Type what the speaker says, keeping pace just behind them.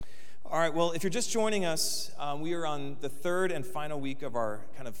All right, well, if you're just joining us, we are on the third and final week of our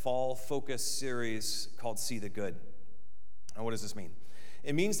kind of fall focus series called See the Good. And what does this mean?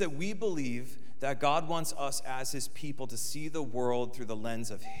 It means that we believe that God wants us as his people to see the world through the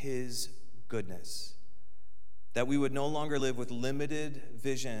lens of his goodness. That we would no longer live with limited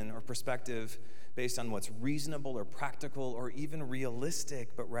vision or perspective based on what's reasonable or practical or even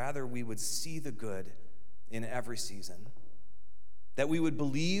realistic, but rather we would see the good in every season. That we would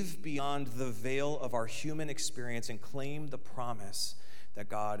believe beyond the veil of our human experience and claim the promise that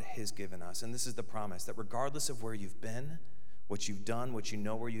God has given us. And this is the promise, that regardless of where you've been, what you've done, what you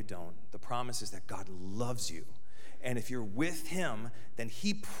know or you don't, the promise is that God loves you. And if you're with him, then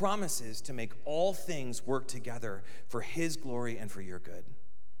he promises to make all things work together for his glory and for your good.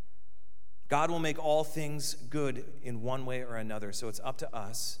 God will make all things good in one way or another. So it's up to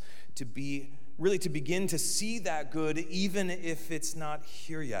us to begin to see that good, even if it's not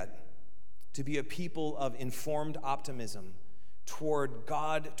here yet. To be a people of informed optimism toward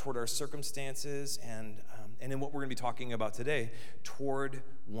God, toward our circumstances, and in what we're going to be talking about today, toward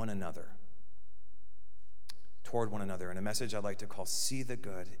one another. Toward one another. And a message I'd like to call See the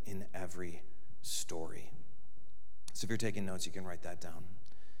Good in Every Story. So if you're taking notes, you can write that down.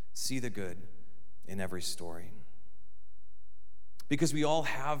 See the good in every story. Because we all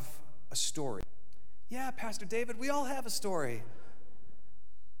have a story. Yeah, Pastor David, we all have a story.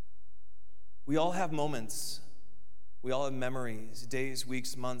 We all have moments. We all have memories, days,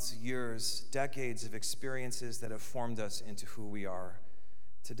 weeks, months, years, decades of experiences that have formed us into who we are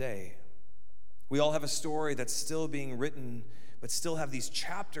today. We all have a story that's still being written, but still have these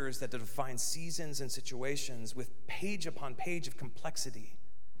chapters that define seasons and situations with page upon page of complexity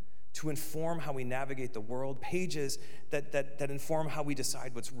to inform how we navigate the world, pages that inform how we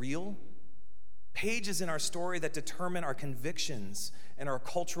decide what's real, pages in our story that determine our convictions and our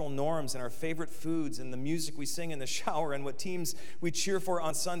cultural norms and our favorite foods and the music we sing in the shower and what teams we cheer for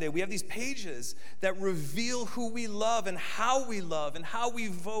on Sunday. We have these pages that reveal who we love and how we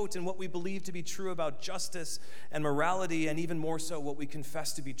vote and what we believe to be true about justice and morality, and even more so what we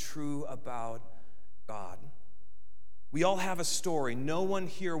confess to be true about God. We all have a story. No one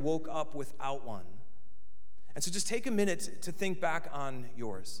here woke up without one. And so just take a minute to think back on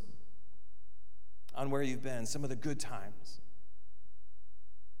yours, on where you've been, some of the good times,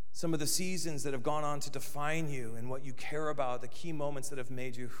 some of the seasons that have gone on to define you and what you care about, the key moments that have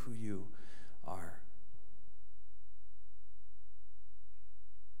made you who you are.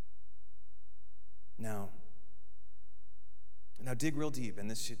 Now dig real deep, and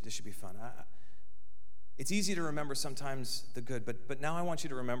this should be fun. It's easy to remember sometimes the good, but now I want you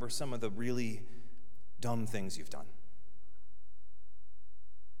to remember some of the really dumb things you've done.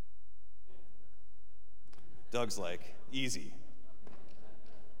 Doug's like, easy.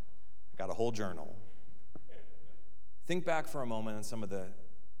 I got a whole journal. Think back for a moment on some of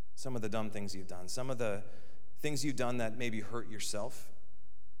the dumb things you've done, some of the things you've done that maybe hurt yourself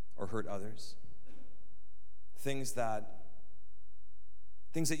or hurt others, things that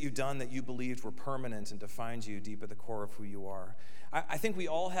you've done that you believed were permanent and defined you deep at the core of who you are. I think we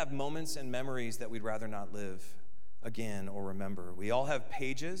all have moments and memories that we'd rather not live again or remember. We all have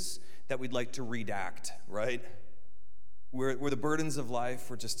pages that we'd like to redact, right? Where the burdens of life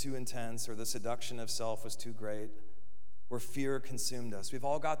were just too intense, or the seduction of self was too great, where fear consumed us. We've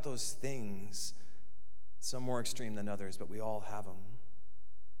all got those things, some more extreme than others, but we all have them.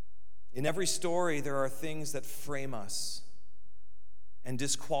 In every story, there are things that frame us and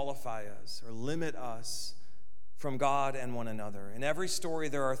disqualify us or limit us from God and one another. In every story,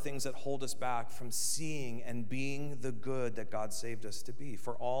 there are things that hold us back from seeing and being the good that God saved us to be.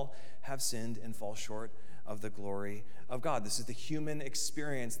 For all have sinned and fall short of the glory of God. This is the human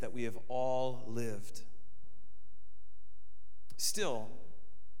experience that we have all lived. Still,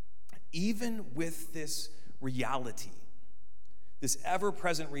 even with this reality, this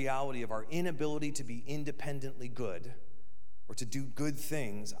ever-present reality of our inability to be independently good or to do good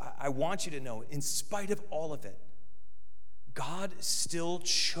things, I want you to know, in spite of all of it, God still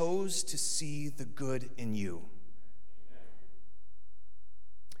chose to see the good in you.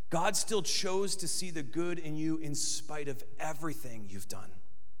 God still chose to see the good in you in spite of everything you've done.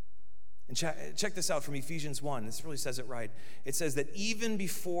 And check this out from Ephesians 1. This really says it right. It says that even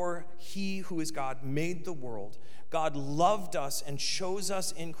before he who is God made the world, God loved us and chose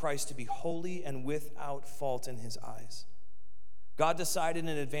us in Christ to be holy and without fault in his eyes. God decided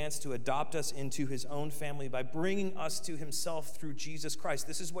in advance to adopt us into his own family by bringing us to himself through Jesus Christ.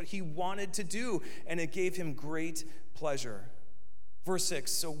 This is what he wanted to do, and it gave him great pleasure. Verse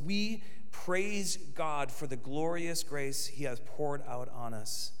 6, so we praise God for the glorious grace he has poured out on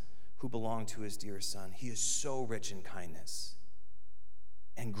us, who belong to his dear Son. He is so rich in kindness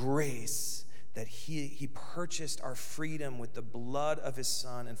and grace that he purchased our freedom with the blood of his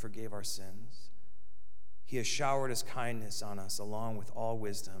Son and forgave our sins. He has showered his kindness on us along with all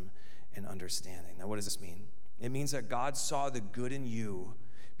wisdom and understanding. Now, what does this mean? It means that God saw the good in you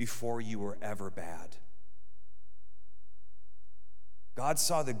before you were ever bad. God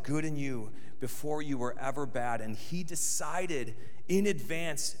saw the good in you before you were ever bad, and he decided in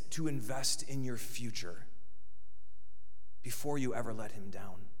advance to invest in your future before you ever let him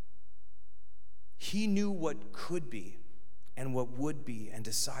down. He knew what could be and what would be and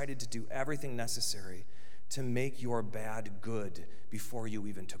decided to do everything necessary to make your bad good before you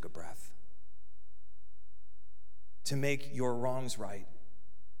even took a breath, to make your wrongs right,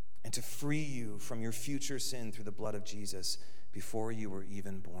 and to free you from your future sin through the blood of Jesus before you were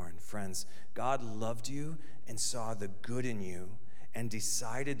even born. Friends, God loved you and saw the good in you and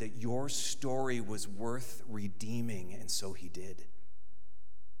decided that your story was worth redeeming, and so he did.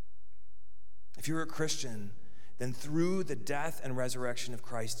 If you're a Christian, then through the death and resurrection of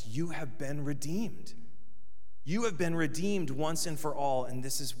Christ, you have been redeemed. You have been redeemed once and for all, and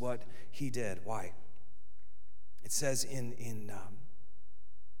this is what he did. Why? It says in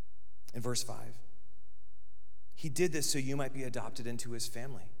verse 5, he did this so you might be adopted into his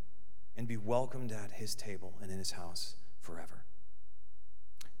family and be welcomed at his table and in his house forever.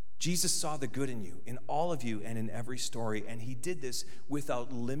 Jesus saw the good in you, in all of you, and in every story, and he did this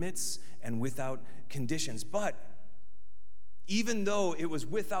without limits and without conditions. But even though it was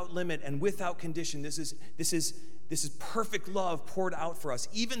without limit and without condition, this is perfect love poured out for us.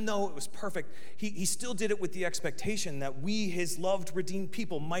 Even though it was perfect, he still did it with the expectation that we, his loved, redeemed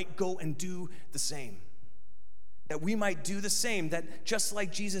people, might go and do the same. That we might do the same, that just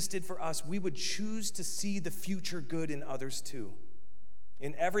like Jesus did for us, we would choose to see the future good in others too.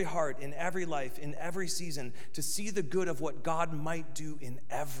 In every heart, in every life, in every season, to see the good of what God might do in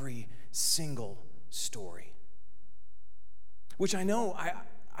every single story. Which I know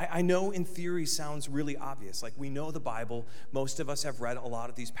in theory sounds really obvious. Like, we know the Bible. Most of us have read a lot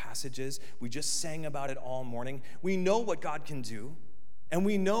of these passages. We just sang about it all morning. We know what God can do, and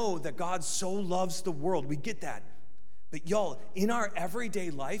we know that God so loves the world. We get that. But y'all, in our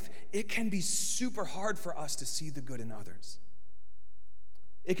everyday life, it can be super hard for us to see the good in others.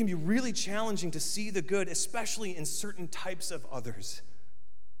 It can be really challenging to see the good, especially in certain types of others.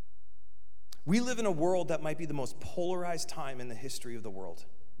 We live in a world that might be the most polarized time in the history of the world.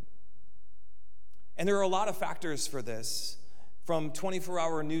 And there are a lot of factors for this, from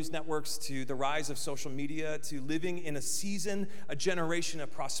 24-hour news networks to the rise of social media to living in a generation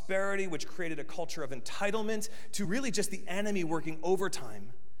of prosperity, which created a culture of entitlement, to really just the enemy working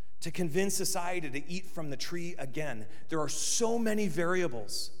overtime to convince society to eat from the tree again. There are so many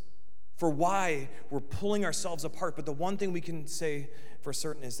variables for why we're pulling ourselves apart, but the one thing we can say for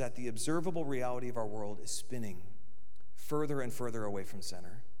certain is that the observable reality of our world is spinning further and further away from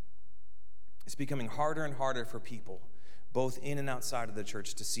center. It's becoming harder and harder for people, both in and outside of the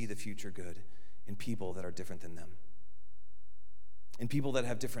church, to see the future good in people that are different than them, in people that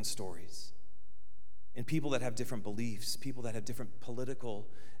have different stories, in people that have different beliefs, people that have different political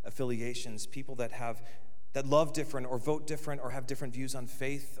affiliations, people that love different or vote different or have different views on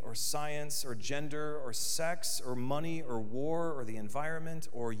faith or science or gender or sex or money or war or the environment,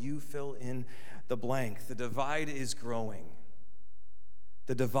 or you fill in the blank. The divide is growing.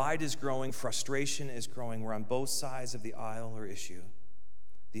 The divide is growing. Frustration is growing. We're on both sides of the aisle or issue.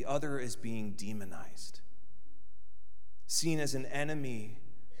 The other is being demonized, seen as an enemy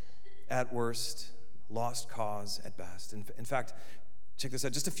at worst, lost cause at best. In fact, check this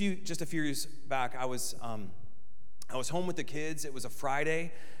out. Just a few years back, I was home with the kids. It was a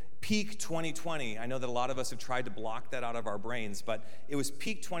Friday, peak 2020. I know that a lot of us have tried to block that out of our brains, but it was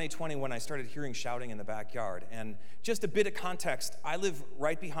peak 2020 when I started hearing shouting in the backyard. And just a bit of context, I live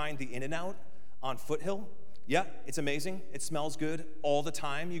right behind the In-N-Out on Foothill. Yeah, it's amazing. It smells good all the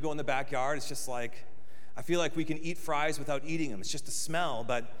time. You go in the backyard, it's just like, I feel like we can eat fries without eating them. It's just the smell.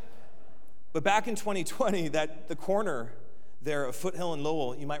 But back in 2020, the corner there of Foothill and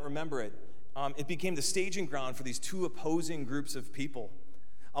Lowell, you might remember it, it became the staging ground for these two opposing groups of people.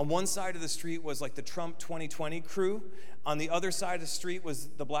 On one side of the street was like the Trump 2020 crew. On the other side of the street was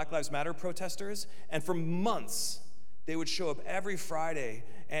the Black Lives Matter protesters. And for months, they would show up every Friday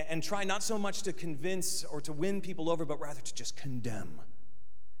and try not so much to convince or to win people over, but rather to just condemn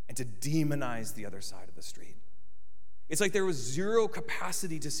and to demonize the other side of the street. It's like there was zero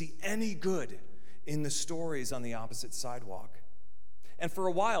capacity to see any good in the stories on the opposite sidewalk. And for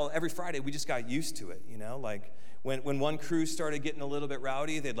a while, every Friday, we just got used to it, like when one crew started getting a little bit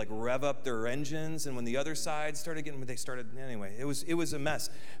rowdy, they'd like rev up their engines, and when the other side started anyway, it was a mess.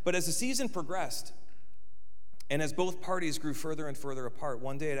 But as the season progressed, and as both parties grew further and further apart,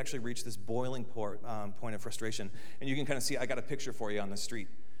 one day it actually reached this boiling point of frustration. And you can kind of see, I got a picture for you on the street.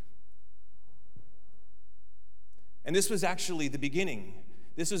 And this was actually the beginning.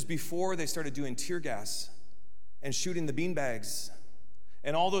 This was before they started doing tear gas and shooting the beanbags.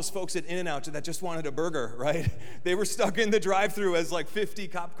 And all those folks at In-N-Out that just wanted a burger, right? They were stuck in the drive-thru as like 50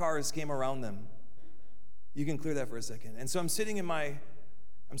 cop cars came around them. You can clear that for a second. And so I'm sitting in my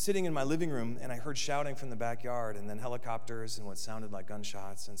living room, and I heard shouting from the backyard, and then helicopters and what sounded like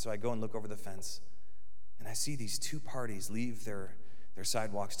gunshots. And so I go and look over the fence, and I see these two parties leave their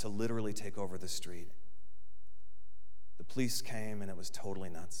sidewalks to literally take over the street. The police came, and it was totally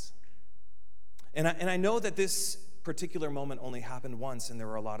nuts. And I know that this particular moment only happened once, and there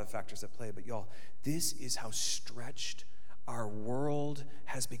were a lot of factors at play, but y'all, this is how stretched our world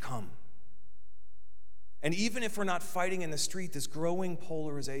has become. And even if we're not fighting in the street, this growing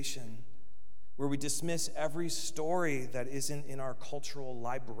polarization where we dismiss every story that isn't in our cultural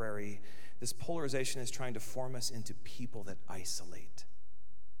library, this polarization is trying to form us into people that isolate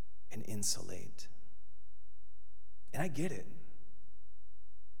and insulate. And I get it.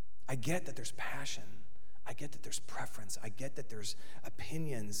 I get that there's passion. I get that there's preference. I get that there's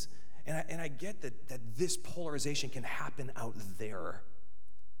opinions. And I get that this polarization can happen out there.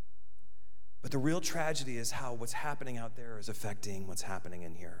 But the real tragedy is how what's happening out there is affecting what's happening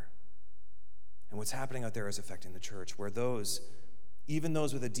in here. And what's happening out there is affecting the church, where even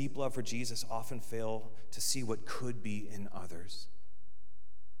those with a deep love for Jesus, often fail to see what could be in others.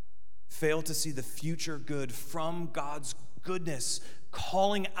 Fail to see the future good from God's goodness,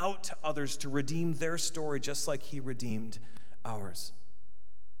 calling out to others to redeem their story just like he redeemed ours.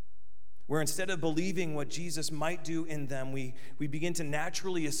 Where instead of believing what Jesus might do in them, we begin to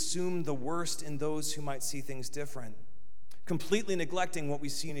naturally assume the worst in those who might see things different, completely neglecting what we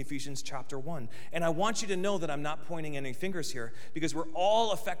see in Ephesians chapter 1. And I want you to know that I'm not pointing any fingers here, because we're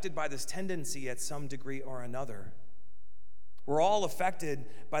all affected by this tendency at some degree or another. We're all affected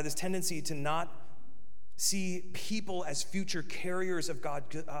by this tendency to not see people as future carriers of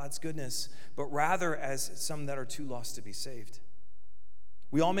God's goodness, but rather as some that are too lost to be saved.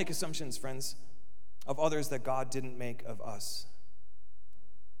 We all make assumptions, friends, of others that God didn't make of us.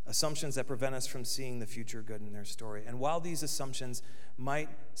 Assumptions that prevent us from seeing the future good in their story. And while these assumptions might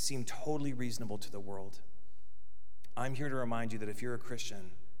seem totally reasonable to the world, I'm here to remind you that if you're a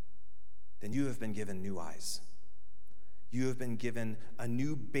Christian, then you have been given new eyes. You have been given a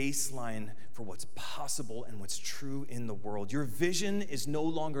new baseline for what's possible and what's true in the world. Your vision is no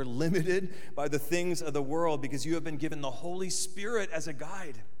longer limited by the things of the world, because you have been given the Holy Spirit as a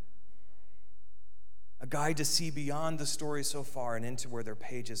guide to see beyond the story so far and into where their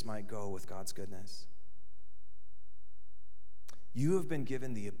pages might go with God's goodness. You have been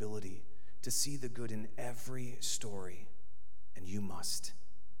given the ability to see the good in every story, and you must.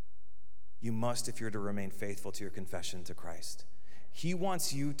 You must if you're to remain faithful to your confession to Christ. He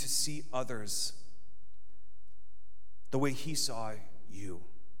wants you to see others the way he saw you,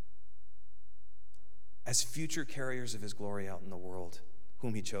 as future carriers of his glory out in the world,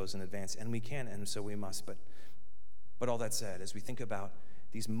 whom he chose in advance. And we can, and so we must. But all that said, as we think about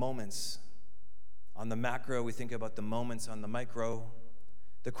these moments on the macro, we think about the moments on the micro,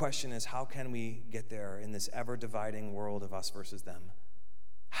 the question is, how can we get there in this ever-dividing world of us versus them?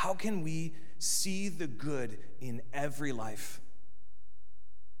 How can we see the good in every life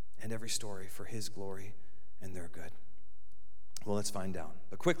and every story for his glory and their good? Well, let's find out.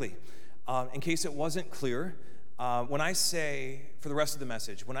 But quickly, in case it wasn't clear, when I say, for the rest of the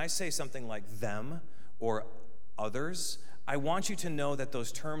message, when I say something like them or others, I want you to know that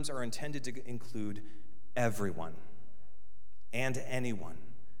those terms are intended to include everyone and anyone.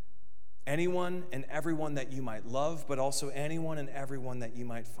 Anyone and everyone that you might love, but also anyone and everyone that you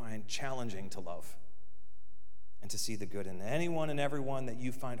might find challenging to love and to see the good in. Anyone and everyone that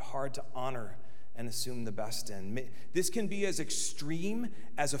you find hard to honor and assume the best in. This can be as extreme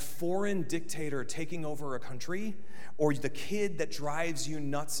as a foreign dictator taking over a country, or the kid that drives you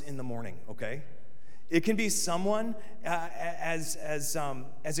nuts in the morning, okay? It can be someone as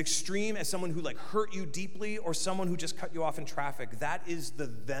extreme as someone who hurt you deeply, or someone who just cut you off in traffic. That is the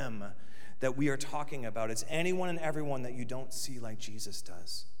them that we are talking about. It's anyone and everyone that you don't see like Jesus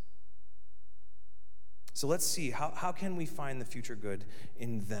does. So let's see, how can we find the future good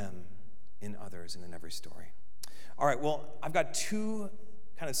in them, in others, and in every story? All right, well, I've got two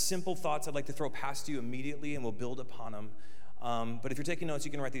kind of simple thoughts I'd like to throw past you immediately, and we'll build upon them But if you're taking notes,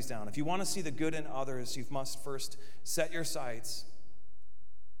 you can write these down. If you want to see the good in others, you must first set your sights,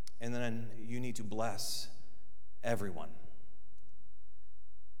 and then you need to bless everyone.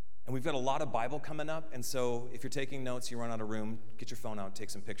 And we've got a lot of Bible coming up, and so if you're taking notes, you run out of room, get your phone out, take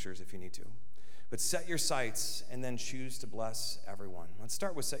some pictures if you need to. But set your sights and then choose to bless everyone. Let's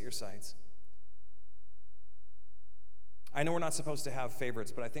start with set your sights. I know we're not supposed to have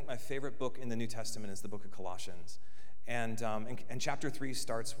favorites, but I think my favorite book in the New Testament is the book of Colossians. And chapter 3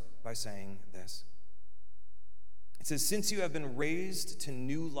 starts by saying this. It says, since you have been raised to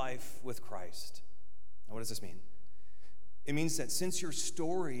new life with Christ. Now, what does this mean? It means that since your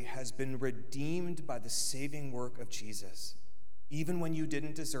story has been redeemed by the saving work of Jesus, even when you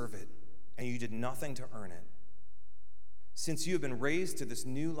didn't deserve it and you did nothing to earn it, since you have been raised to this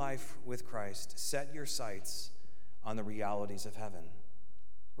new life with Christ, set your sights on the realities of heaven,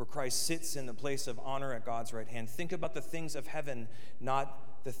 where Christ sits in the place of honor at God's right hand. Think about the things of heaven,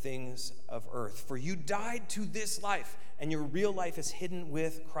 not the things of earth. For you died to this life, and your real life is hidden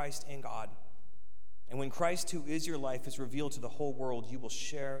with Christ in God. And when Christ, who is your life, is revealed to the whole world, you will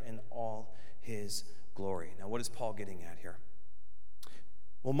share in all his glory. Now, what is Paul getting at here?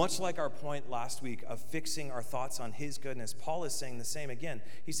 Well, much like our point last week of fixing our thoughts on his goodness, Paul is saying the same again.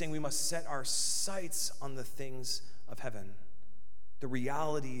 He's saying we must set our sights on the things of heaven, the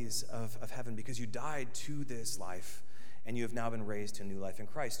realities of heaven, because you died to this life and you have now been raised to a new life in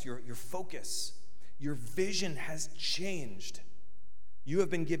Christ. Your focus, your vision has changed. You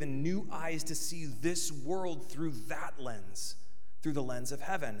have been given new eyes to see this world through that lens, through the lens of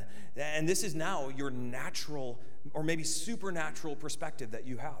heaven. And this is now your natural or maybe supernatural perspective that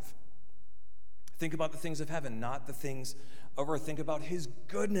you have. Think about the things of heaven, not the things of earth. Think about his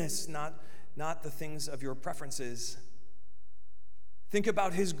goodness, not the things of your preferences. Think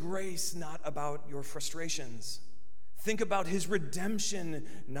about his grace, not about your frustrations. Think about his redemption,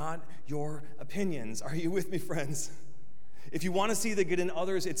 not your opinions. Are you with me, friends? If you want to see the good in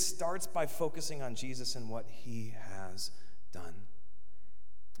others, it starts by focusing on Jesus and what he has done.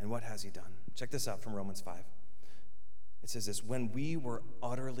 And what has he done? Check this out from Romans 5. It says this, when we were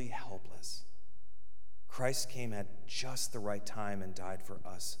utterly helpless, Christ came at just the right time and died for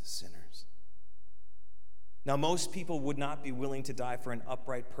us sinners. Now, most people would not be willing to die for an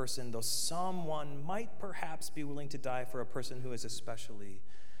upright person, though someone might perhaps be willing to die for a person who is especially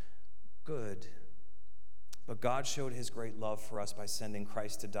good. But God showed his great love for us by sending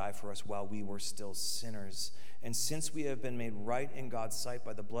Christ to die for us while we were still sinners. And since we have been made right in God's sight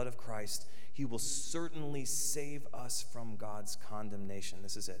by the blood of Christ, he will certainly save us from God's condemnation.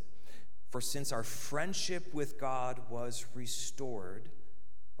 This is it. For since our friendship with God was restored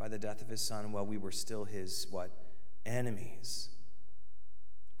by the death of his son while we were still his, what? Enemies.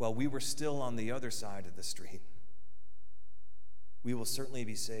 While we were still on the other side of the street, we will certainly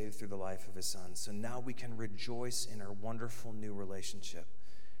be saved through the life of his son. So now we can rejoice in our wonderful new relationship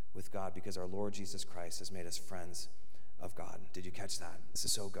with God because our Lord Jesus Christ has made us friends of God. Did you catch that? This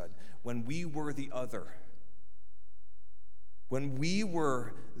is so good. When we were the other, when we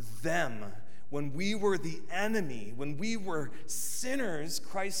were them, when we were the enemy, when we were sinners,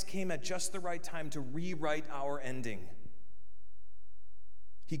 Christ came at just the right time to rewrite our ending.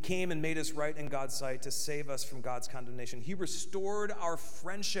 He came and made us right in God's sight to save us from God's condemnation. He restored our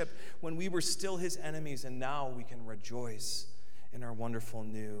friendship when we were still his enemies, and now we can rejoice in our wonderful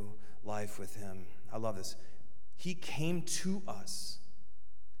new life with him. I love this. He came to us.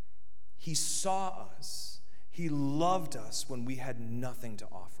 He saw us. He loved us when we had nothing to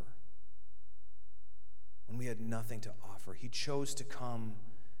offer. When we had nothing to offer, he chose to come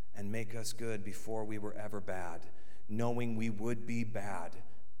and make us good before we were ever bad, knowing we would be bad.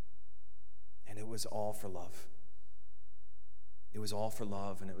 And it was all for love. It was all for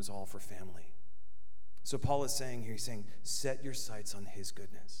love, and it was all for family. So Paul is saying here, he's saying, set your sights on his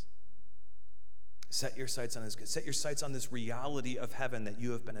goodness. Set your sights on his good. Set your sights on this reality of heaven that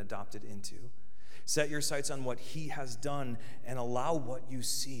you have been adopted into. Set your sights on what he has done and allow what you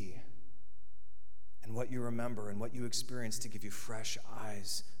see and what you remember and what you experience to give you fresh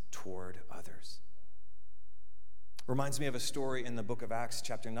eyes toward others. Reminds me of a story in the book of Acts,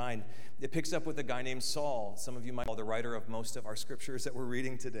 chapter 9. It picks up with a guy named Saul. Some of you might know the writer of most of our scriptures that we're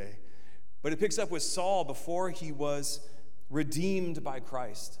reading today. But it picks up with Saul before he was redeemed by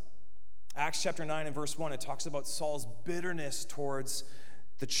Christ. Acts chapter 9 and verse 1, it talks about Saul's bitterness towards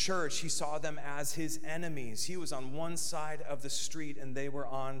the church. He saw them as his enemies. He was on one side of the street and they were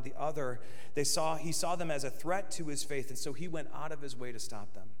on the other. He saw them as a threat to his faith, and so he went out of his way to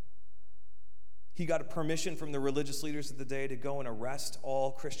stop them. He got a permission from the religious leaders of the day to go and arrest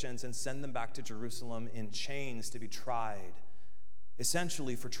all Christians and send them back to Jerusalem in chains to be tried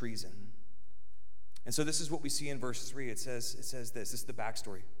essentially for treason. And so this is what we see in verse 3. It says this is the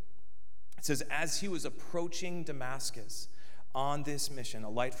backstory. It says, as he was approaching Damascus on this mission, a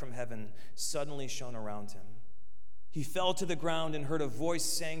light from heaven suddenly shone around him. He fell to the ground and heard a voice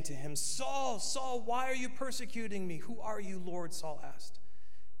saying to him, Saul, Saul, why are you persecuting me? Who are you, Lord? Saul asked.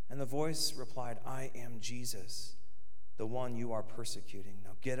 And the voice replied, I am Jesus, the one you are persecuting.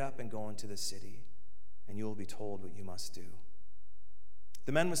 Now get up and go into the city, and you will be told what you must do.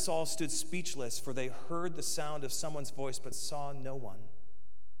 The men with Saul stood speechless, for they heard the sound of someone's voice, but saw no one.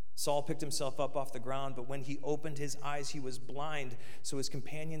 Saul picked himself up off the ground, but when he opened his eyes, he was blind, so his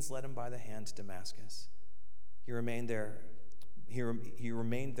companions led him by the hand to Damascus. He remained there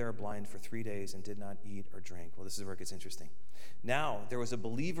blind for 3 days and did not eat or drink. Well, this is where it gets interesting. Now, there was a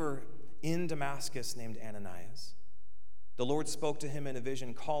believer in Damascus named Ananias. The Lord spoke to him in a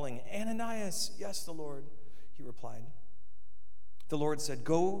vision, calling, Ananias, yes, the Lord, he replied. The Lord said,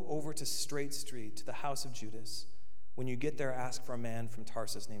 go over to Straight Street, to the house of Judas. When you get there, ask for a man from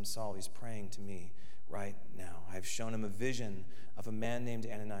Tarsus named Saul. He's praying to me right now. I have shown him a vision of a man named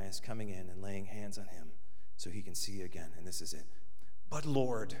Ananias coming in and laying hands on him so he can see again. And this is it. But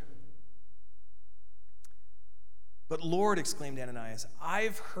Lord, exclaimed Ananias,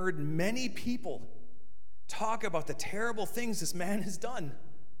 I've heard many people talk about the terrible things this man has done.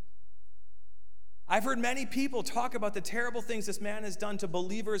 I've heard many people talk about the terrible things this man has done to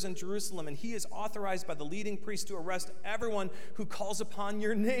believers in Jerusalem, and he is authorized by the leading priest to arrest everyone who calls upon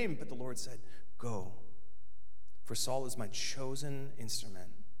your name. But the Lord said, go, for Saul is my chosen instrument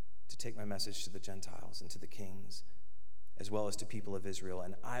to take my message to the Gentiles and to the kings, as well as to people of Israel,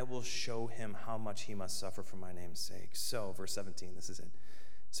 and I will show him how much he must suffer for my name's sake. So, verse 17, this is it.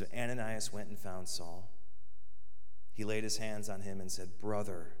 So Ananias went and found Saul. He laid his hands on him and said,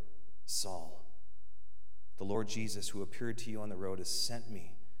 Brother Saul, the Lord Jesus, who appeared to you on the road, has sent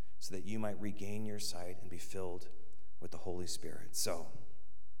me so that you might regain your sight and be filled with the Holy Spirit. So,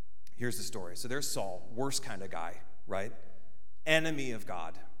 here's the story. So there's Saul, worst kind of guy, right? Enemy of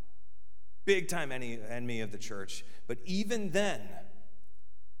God. Big time enemy of the church. But even then,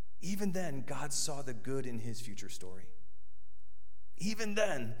 God saw the good in his future story. Even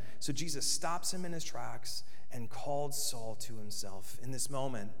then. So Jesus stops him in his tracks and called Saul to himself. In this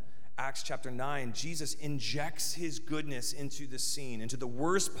moment, Acts chapter 9, Jesus injects his goodness into the scene, into the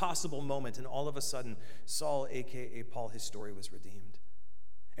worst possible moment, and all of a sudden, Saul, a.k.a. Paul, his story was redeemed.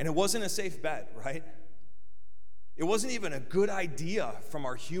 And it wasn't a safe bet, right? It wasn't even a good idea from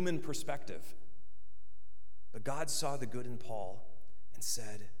our human perspective. But God saw the good in Paul and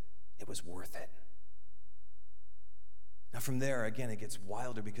said it was worth it. Now from there, again, it gets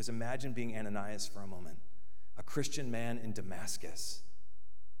wilder, because imagine being Ananias for a moment, a Christian man in Damascus.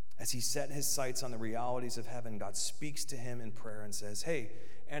 As he set his sights on the realities of heaven, God speaks to him in prayer and says, hey,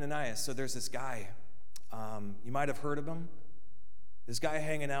 Ananias, so there's this guy. You might have heard of him. This guy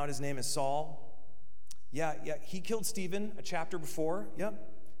hanging out, his name is Saul. Yeah, he killed Stephen a chapter before. Yep.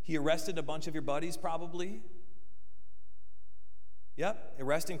 He arrested a bunch of your buddies, probably. Yep,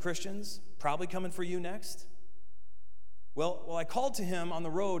 arresting Christians, probably coming for you next. Well, I called to him on the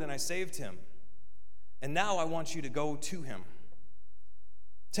road and I saved him. And now I want you to go to him.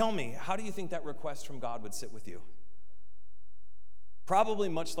 Tell me, how do you think that request from God would sit with you? Probably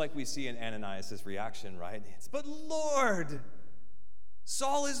much like we see in Ananias' reaction, right? But Lord,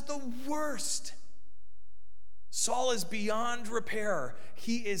 Saul is the worst. Saul is beyond repair.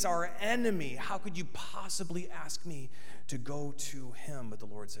 He is our enemy. How could you possibly ask me to go to him? But the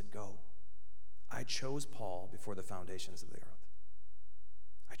Lord said, go. I chose Paul before the foundations of the earth.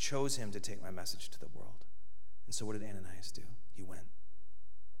 I chose him to take my message to the world. And so what did Ananias do? He went.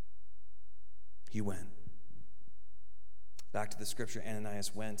 Back to the scripture,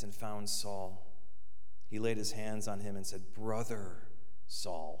 Ananias went and found Saul. He laid his hands on him and said, Brother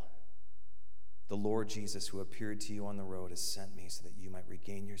Saul, the Lord Jesus, who appeared to you on the road, has sent me so that you might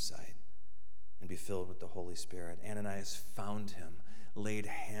regain your sight and be filled with the Holy Spirit. Ananias found him, laid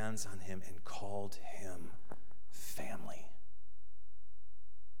hands on him, and called him family.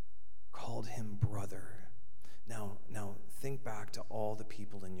 Called him brother. Now think back to all the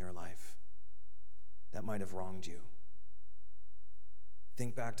people in your life that might have wronged you.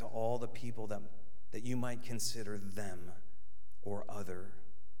 Think back to all the people that you might consider them or other,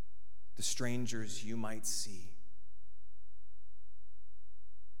 the strangers you might see.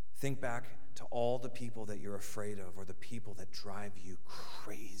 Think back to all the people that you're afraid of or the people that drive you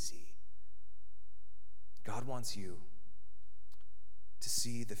crazy. God wants you to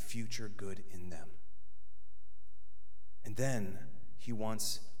see the future good in them. And then he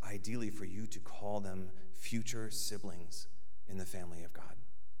wants, ideally, for you to call them future siblings in the family of God.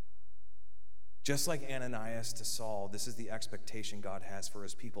 Just like Ananias to Saul, this is the expectation God has for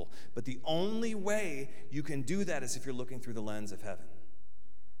his people. But the only way you can do that is if you're looking through the lens of heaven.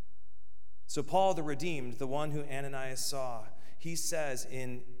 So Paul, the redeemed, the one who Ananias saw, he says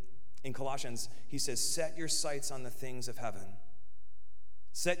in Colossians, he says, set your sights on the things of heaven.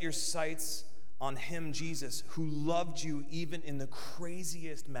 Set your sights on him, Jesus, who loved you even in the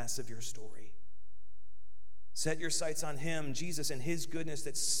craziest mess of your story. Set your sights on him, Jesus, and his goodness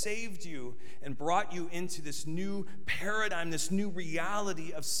that saved you and brought you into this new paradigm, this new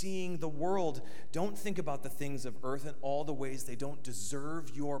reality of seeing the world. Don't think about the things of earth in all the ways they don't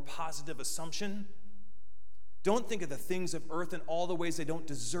deserve your positive assumption. Don't think of the things of earth in all the ways they don't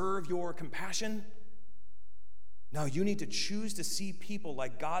deserve your compassion. No, you need to choose to see people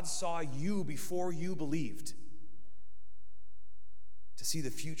like God saw you before you believed. To see the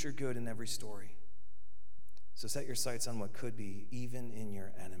future good in every story. So set your sights on what could be, even in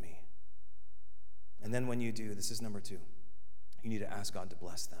your enemy. And then when you do, this is number 2, you need to ask God to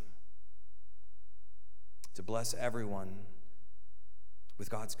bless them. To bless everyone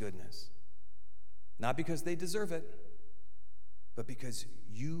with God's goodness. Not because they deserve it, but because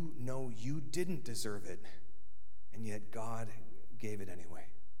you know you didn't deserve it, and yet God gave it anyway.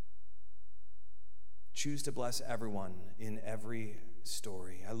 Choose to bless everyone in every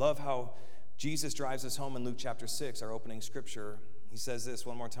story. I love how Jesus drives us home in Luke chapter 6, our opening scripture. He says this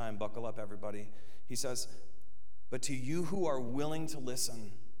one more time. Buckle up, everybody. He says, but to you who are willing to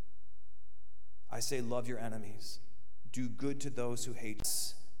listen, I say, love your enemies. Do good to those who hate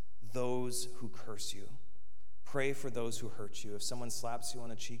us, those who curse you. Pray for those who hurt you. If someone slaps you on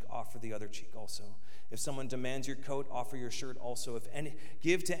the cheek, offer the other cheek also. If someone demands your coat, offer your shirt also.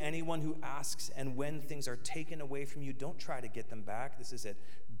 Give to anyone who asks, and when things are taken away from you, don't try to get them back. This is it.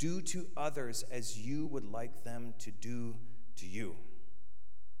 Do to others as you would like them to do to you.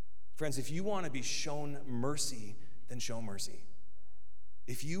 Friends, if you want to be shown mercy, then show mercy.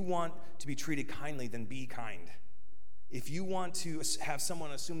 If you want to be treated kindly, then be kind. If you want to have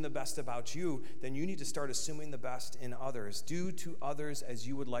someone assume the best about you, then you need to start assuming the best in others. Do to others as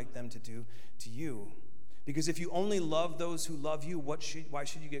you would like them to do to you. Because if you only love those who love you, why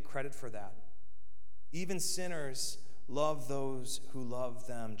should you get credit for that? Even sinners love those who love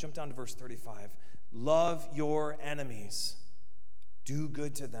them. Jump down to verse 35. Love your enemies. Do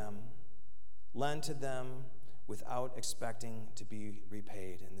good to them. Lend to them without expecting to be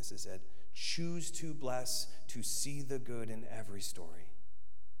repaid. And this is it. Choose to bless, to see the good in every story.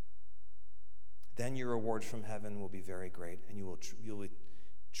 Then your reward from heaven will be very great, and you will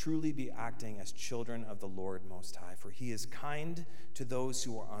truly be acting as children of the Lord Most High, for he is kind to those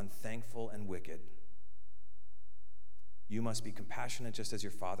who are unthankful and wicked. You must be compassionate just as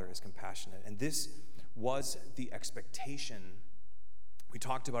your Father is compassionate. And this was the expectation we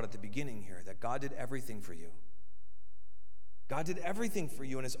talked about at the beginning here, that God did everything for you. God did everything for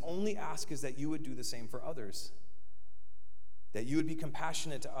you, and his only ask is that you would do the same for others. That you would be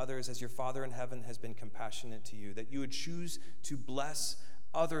compassionate to others as your Father in heaven has been compassionate to you. That you would choose to bless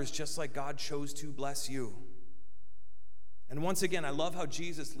others just like God chose to bless you. And once again, I love how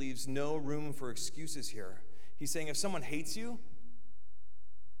Jesus leaves no room for excuses here. He's saying if someone hates you,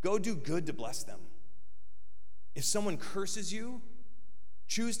 go do good to bless them. If someone curses you,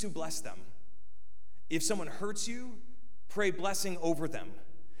 choose to bless them. If someone hurts you, pray blessing over them.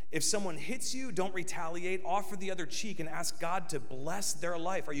 If someone hits you, don't retaliate. Offer the other cheek and ask God to bless their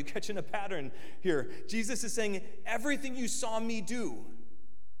life. Are you catching a pattern here? Jesus is saying, everything you saw me do,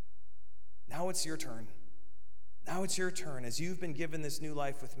 now it's your turn. Now it's your turn as you've been given this new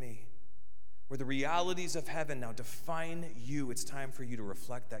life with me, where the realities of heaven now define you. It's time for you to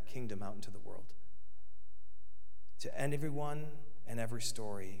reflect that kingdom out into the world. To end everyone and every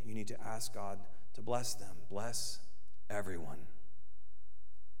story, you need to ask God to bless them. Bless everyone.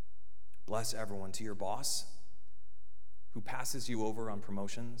 Bless everyone. To your boss who passes you over on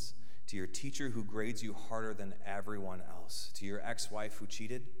promotions, to your teacher who grades you harder than everyone else, to your ex-wife who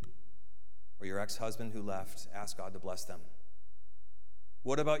cheated, or your ex-husband who left, ask God to bless them.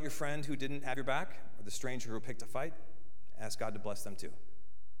 What about your friend who didn't have your back, or the stranger who picked a fight? Ask God to bless them too.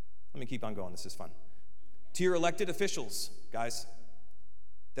 Let me keep on going. This is fun. To your elected officials, guys,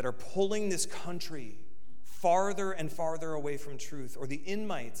 that are pulling this country farther and farther away from truth, or the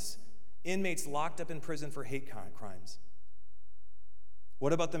inmates locked up in prison for hate crimes.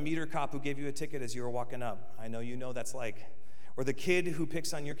 What about the meter cop who gave you a ticket as you were walking up? I know you know that's like. Or the kid who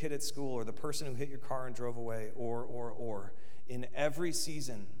picks on your kid at school, or the person who hit your car and drove away, or. In every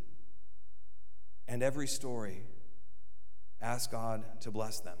season and every story, ask God to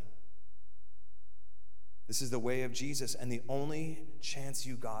bless them. This is the way of Jesus and the only chance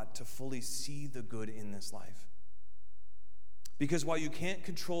you got to fully see the good in this life. Because while you can't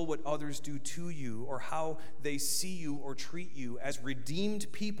control what others do to you or how they see you or treat you, as redeemed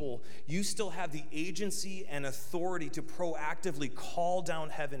people, you still have the agency and authority to proactively call down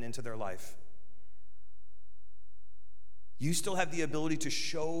heaven into their life. You still have the ability to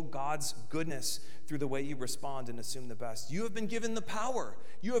show God's goodness through the way you respond and assume the best. You have been given the power.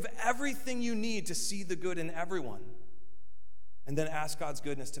 You have everything you need to see the good in everyone. And then ask God's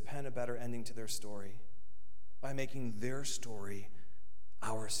goodness to pen a better ending to their story by making their story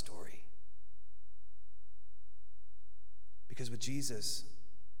our story. Because with Jesus,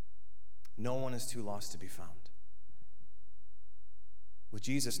 no one is too lost to be found. With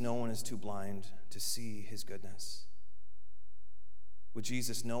Jesus, no one is too blind to see his goodness. With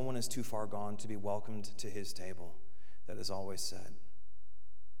Jesus, no one is too far gone to be welcomed to his table that is always said.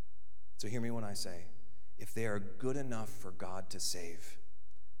 So hear me when I say, if they are good enough for God to save,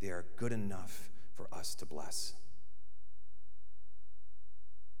 they are good enough for us to bless.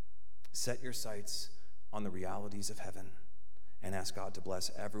 Set your sights on the realities of heaven and ask God to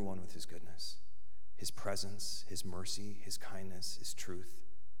bless everyone with his goodness, his presence, his mercy, his kindness, his truth,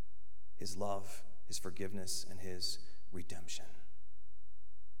 his love, his forgiveness, and his redemption.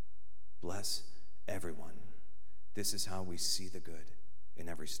 Bless everyone. This is how we see the good in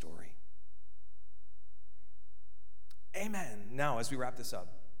every story. Amen. Now, as we wrap this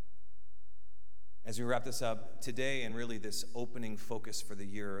up today, and really this opening focus for the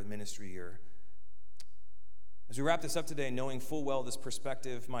year, ministry year, as we wrap this up today, knowing full well this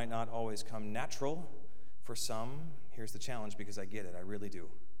perspective might not always come natural for some, here's the challenge, because I get it, I really do.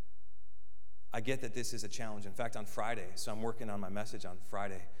 I get that this is a challenge. In fact, on Friday, so I'm working on my message on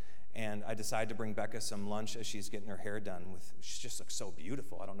Friday, and I decided to bring Becca some lunch as she's getting her hair done. She just looks so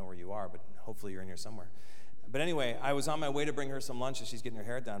beautiful. I don't know where you are, but hopefully you're in here somewhere. But anyway, I was on my way to bring her some lunch as she's getting her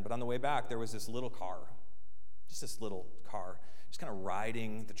hair done, but on the way back, there was this little car, just kind of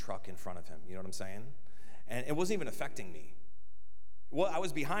riding the truck in front of him, you know what I'm saying? And it wasn't even affecting me. Well, I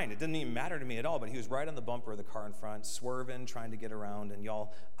was behind. It didn't even matter to me at all, but he was right on the bumper of the car in front, swerving, trying to get around, and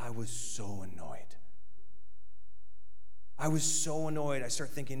y'all, I was so annoyed. I start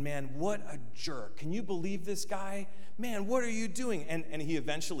thinking, man, what a jerk. Can you believe this guy? Man, what are you doing? And he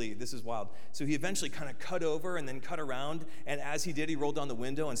eventually, this is wild, so he eventually kind of cut over and then cut around, and as he did, he rolled down the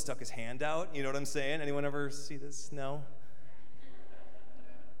window and stuck his hand out. You know what I'm saying? Anyone ever see this? No?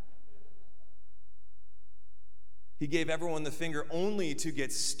 He gave everyone the finger only to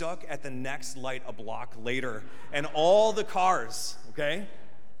get stuck at the next light a block later. And all the cars, okay,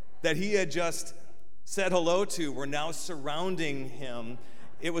 that he had just said hello to were now surrounding him.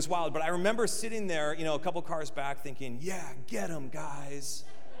 It was wild. But I remember sitting there, a couple cars back thinking, yeah, get him, guys.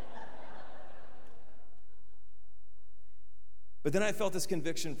 But then I felt this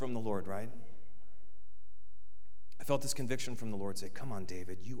conviction from the Lord, right? I felt this conviction from the Lord say, come on,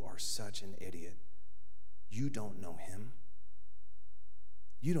 David, you are such an idiot. You don't know him.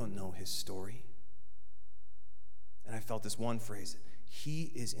 You don't know his story. And I felt this one phrase,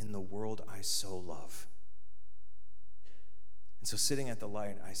 he is in the world I so love. And so sitting at the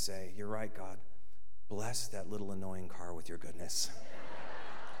light, I say, you're right, God. Bless that little annoying car with your goodness.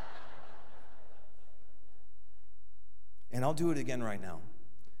 And I'll do it again right now.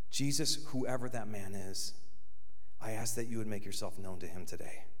 Jesus, whoever that man is, I ask that you would make yourself known to him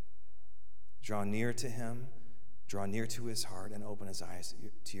today. Draw near to him, draw near to his heart, and open his eyes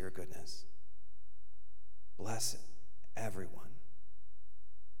to your goodness. Bless everyone.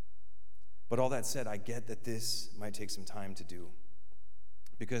 But all that said, I get that this might take some time to do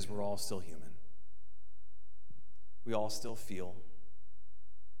because we're all still human. We all still feel.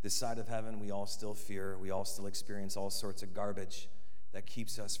 This side of heaven, we all still fear. We all still experience all sorts of garbage that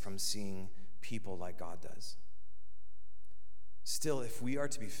keeps us from seeing people like God does. Still, if we are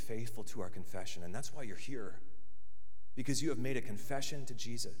to be faithful to our confession, and that's why you're here, because you have made a confession to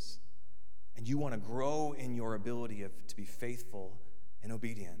Jesus, and you want to grow in your ability to be faithful and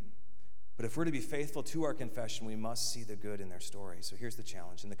obedient. But if we're to be faithful to our confession, we must see the good in their story. So here's the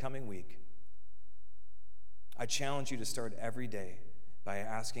challenge. In the coming week, I challenge you to start every day by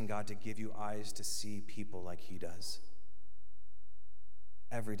asking God to give you eyes to see people like he does.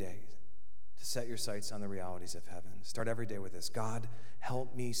 Every day, to set your sights on the realities of heaven. Start every day with this. God,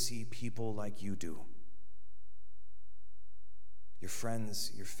 help me see people like you do. Your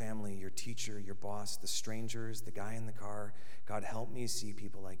friends, your family, your teacher, your boss, the strangers, the guy in the car. God, help me see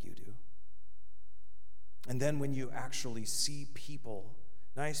people like you do. And then when you actually see people,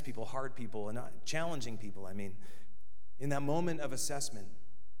 nice people, hard people, and challenging people, in that moment of assessment,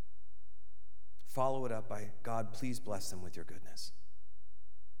 Follow it up by, God, please bless them with your goodness.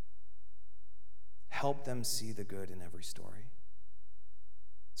 Help them see the good in every story.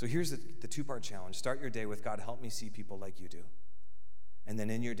 So here's the two-part challenge. Start your day with, God, help me see people like you do. And then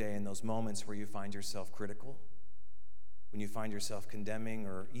in your day, in those moments where you find yourself critical, when you find yourself condemning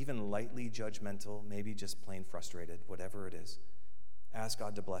or even lightly judgmental, maybe just plain frustrated, whatever it is, ask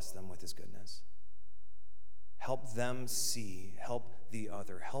God to bless them with his goodness. Help them see, help the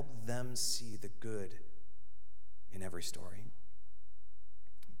other, help them see the good in every story.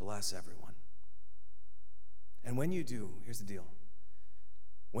 Bless everyone. And when you do, here's the deal.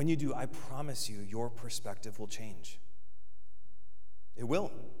 When you do, I promise you, your perspective will change. It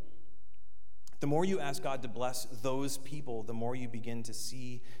will. The more you ask God to bless those people, the more you begin to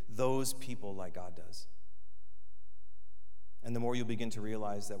see those people like God does. And the more you'll begin to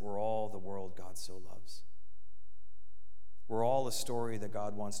realize that we're all the world God so loves. We're all a story that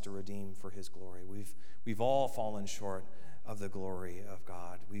God wants to redeem for his glory. We've all fallen short of the glory of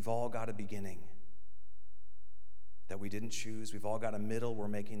God. We've all got a beginning that we didn't choose. We've all got a middle we're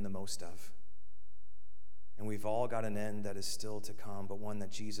making the most of. And we've all got an end that is still to come, but one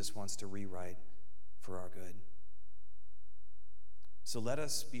that Jesus wants to rewrite for our good. So let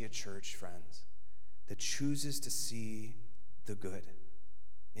us be a church, friends, that chooses to see the good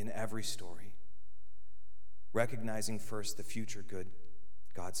in every story, recognizing first the future good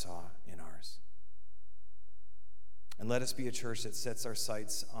God saw in ours. And let us be a church that sets our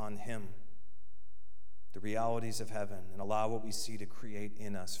sights on him, the realities of heaven, and allow what we see to create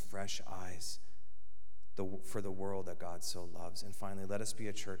in us fresh eyes for the world that God so loves. And finally, let us be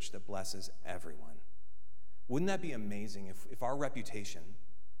a church that blesses everyone. Wouldn't that be amazing if our reputation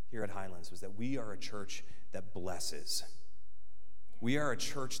here at Highlands was that we are a church that blesses? We are a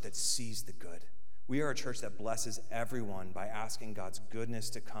church that sees the good. We are a church that blesses everyone by asking God's goodness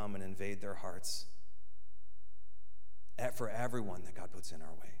to come and invade their hearts for everyone that God puts in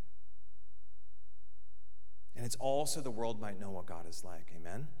our way. And it's also the world might know what God is like,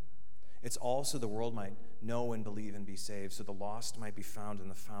 amen? It's also the world might know and believe and be saved, so the lost might be found and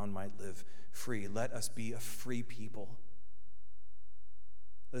the found might live free. Let us be a free people.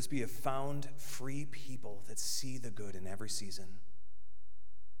 Let us be a found, free people that see the good in every season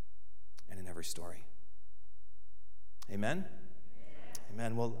and in every story. Amen?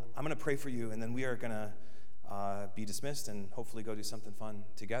 Amen. Well, I'm going to pray for you, and then we are going to be dismissed and hopefully go do something fun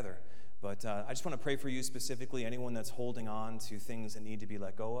together. But I just want to pray for you specifically, anyone that's holding on to things that need to be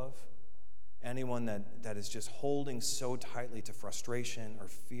let go of, anyone that is just holding so tightly to frustration or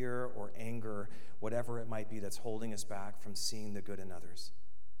fear or anger, whatever it might be that's holding us back from seeing the good in others.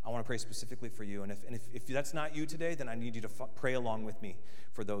 I want to pray specifically for you. And if that's not you today, then I need you to pray along with me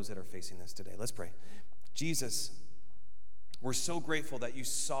for those that are facing this today. Let's pray. Jesus, we're so grateful that you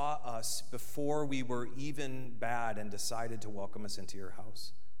saw us before we were even bad and decided to welcome us into your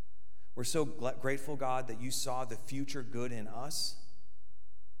house. We're so grateful, God, that you saw the future good in us,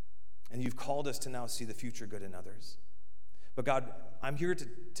 and you've called us to now see the future good in others. But God, I'm here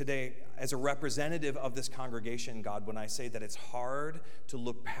today as a representative of this congregation, God, when I say that it's hard to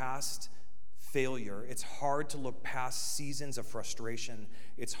look past failure. It's hard to look past seasons of frustration.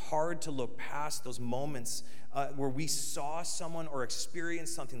 It's hard to look past those moments where we saw someone or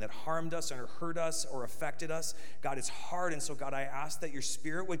experienced something that harmed us or hurt us or affected us. God, it's hard. And so, God, I ask that your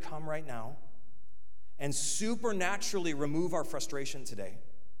Spirit would come right now and supernaturally remove our frustration today.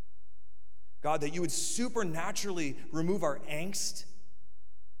 God, that you would supernaturally remove our angst,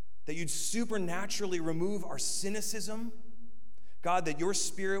 that you'd supernaturally remove our cynicism. God, that your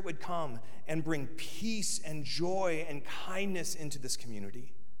Spirit would come and bring peace and joy and kindness into this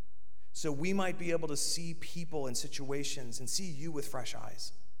community so we might be able to see people and situations and see you with fresh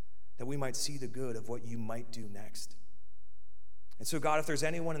eyes, that we might see the good of what you might do next. And so, God, if there's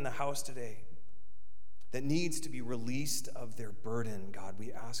anyone in the house today that needs to be released of their burden, God,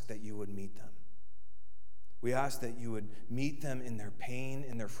 we ask that you would meet them. We ask that you would meet them in their pain,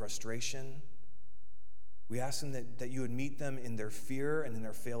 in their frustration. We ask them that you would meet them in their fear and in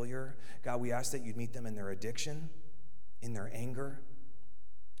their failure. God, we ask that you'd meet them in their addiction, in their anger,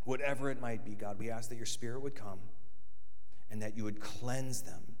 whatever it might be, God. We ask that your Spirit would come and that you would cleanse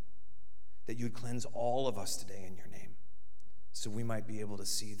them, that you would cleanse all of us today in your name so we might be able to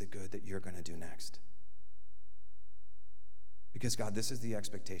see the good that you're going to do next. Because, God, this is the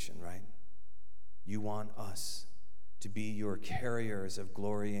expectation, right? You want us to be your carriers of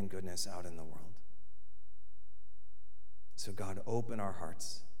glory and goodness out in the world. So, God, open our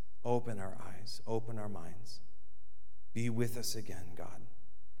hearts, open our eyes, open our minds. Be with us again, God,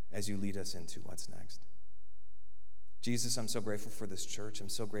 as you lead us into what's next. Jesus, I'm so grateful for this church. I'm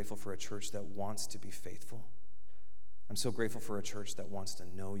so grateful for a church that wants to be faithful. I'm so grateful for a church that wants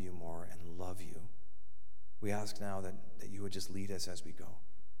to know you more and love you. We ask now that you would just lead us as we go.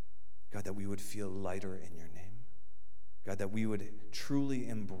 God, that we would feel lighter in your name. God, that we would truly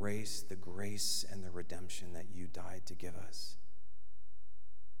embrace the grace and the redemption that you died to give us,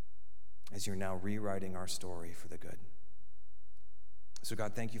 as you're now rewriting our story for the good. So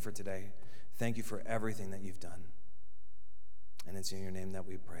God, thank you for today. Thank you for everything that you've done. And it's in your name that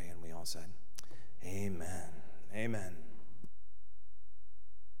we pray, and we all said, amen. Amen.